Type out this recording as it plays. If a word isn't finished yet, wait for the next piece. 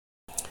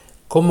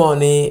Good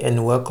morning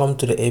and welcome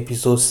to the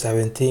episode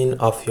 17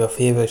 of your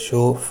favorite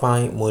show,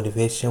 Find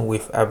Motivation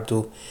with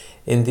Abdou.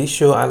 In this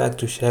show, I like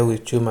to share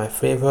with you my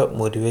favorite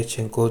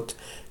motivation quote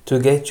to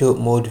get you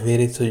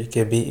motivated so you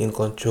can be in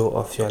control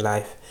of your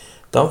life.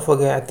 Don't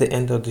forget at the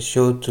end of the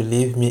show to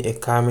leave me a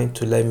comment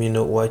to let me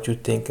know what you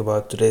think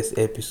about today's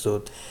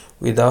episode.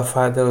 Without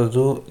further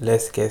ado,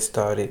 let's get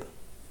started.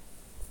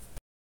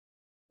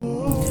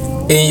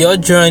 In your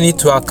journey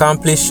to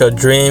accomplish your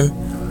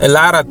dream, a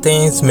lot of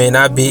things may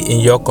not be in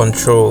your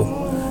control,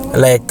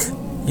 like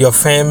your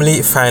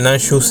family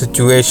financial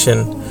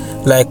situation,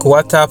 like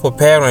what type of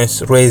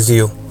parents raise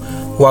you,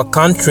 what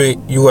country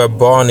you were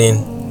born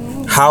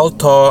in, how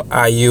tall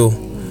are you.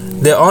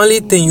 The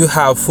only thing you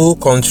have full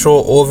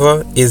control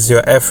over is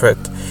your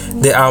effort,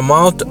 the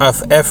amount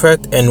of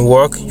effort and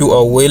work you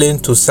are willing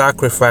to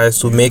sacrifice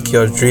to make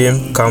your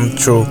dream come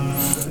true.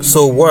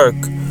 So work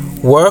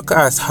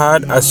as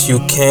hard as you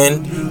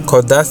can,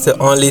 cause that's the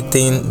only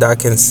thing that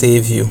can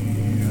save you.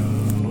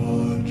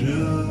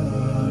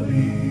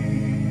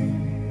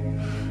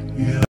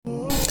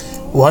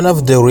 One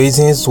of the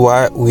reasons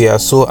why we are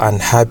so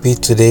unhappy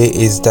today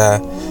is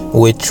that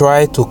we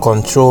try to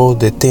control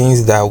the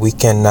things that we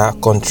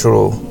cannot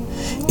control.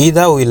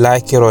 Either we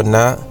like it or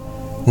not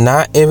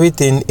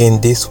everything in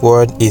this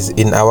world is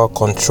in our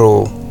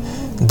control.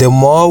 The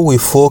more we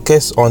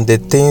focus on the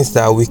things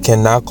that we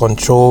cannot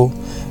control,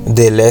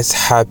 the less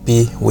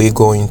happy we're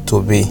going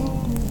to be.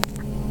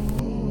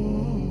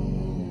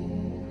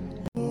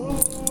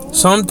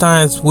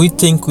 Sometimes we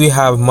think we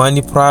have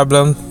money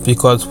problems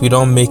because we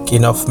don't make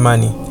enough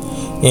money.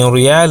 In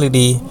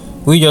reality,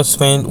 we just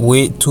spend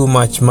way too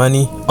much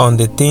money on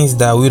the things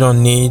that we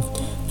don't need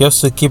just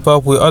to keep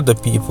up with other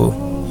people.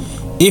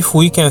 If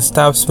we can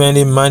stop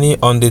spending money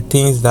on the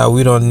things that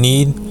we don't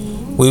need,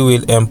 we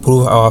will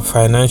improve our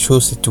financial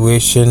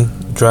situation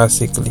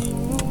drastically.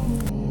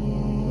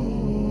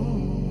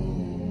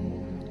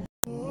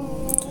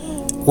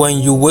 When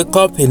you wake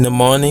up in the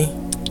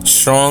morning,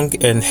 strong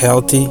and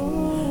healthy,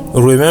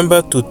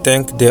 remember to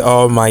thank the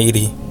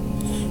Almighty.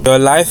 Your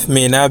life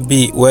may not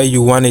be where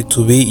you want it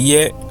to be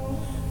yet,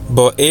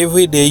 but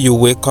every day you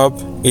wake up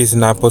is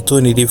an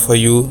opportunity for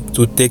you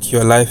to take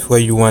your life where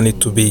you want it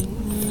to be.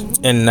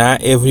 And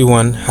not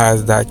everyone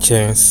has that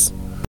chance.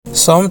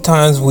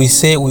 Sometimes we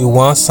say we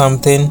want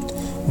something,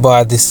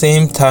 but at the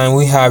same time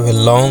we have a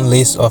long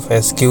list of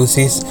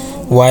excuses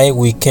why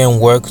we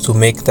can't work to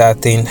make that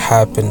thing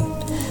happen.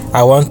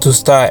 I want to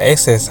start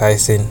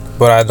exercising,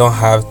 but I don't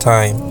have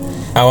time.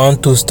 I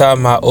want to start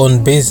my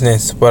own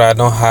business, but I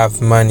don't have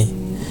money.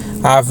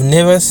 I've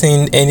never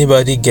seen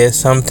anybody get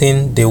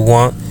something they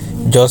want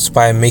just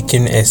by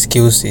making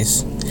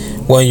excuses.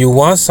 When you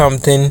want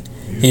something,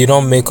 you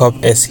don't make up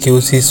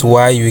excuses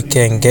why you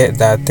can't get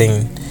that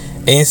thing.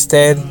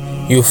 Instead,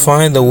 you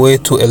find a way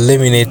to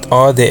eliminate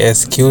all the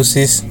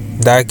excuses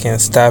that can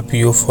stop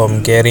you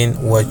from getting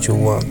what you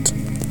want.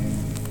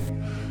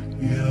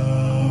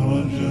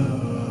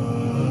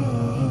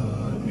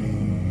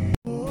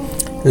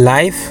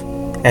 Life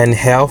and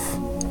health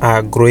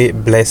are great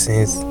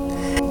blessings.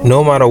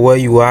 No matter where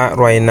you are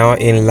right now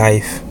in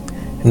life,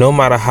 no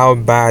matter how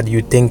bad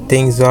you think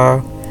things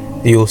are,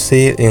 you're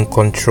still in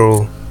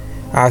control.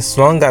 As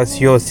long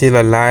as you're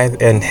still alive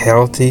and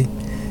healthy,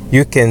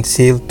 you can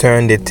still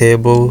turn the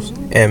tables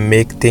and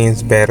make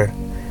things better.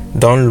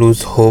 Don't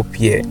lose hope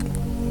yet.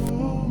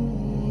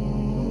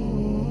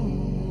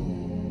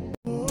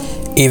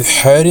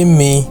 If hurting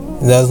me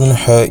doesn't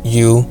hurt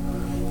you,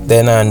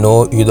 then I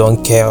know you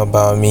don't care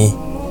about me.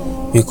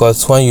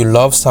 Because when you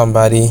love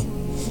somebody,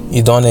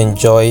 you don't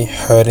enjoy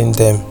hurting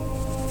them.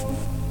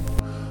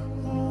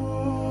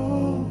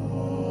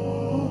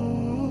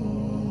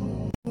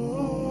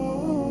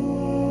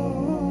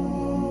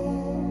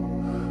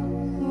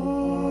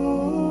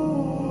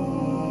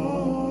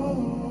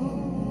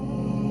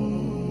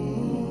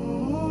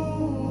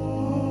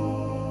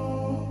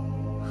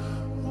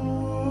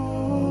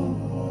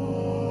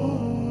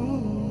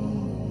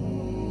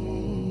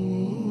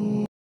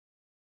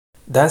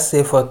 That's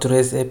it for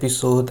today's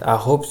episode. I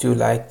hope you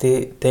liked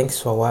it. Thanks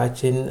for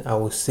watching. I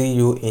will see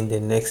you in the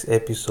next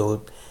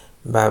episode.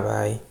 Bye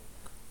bye.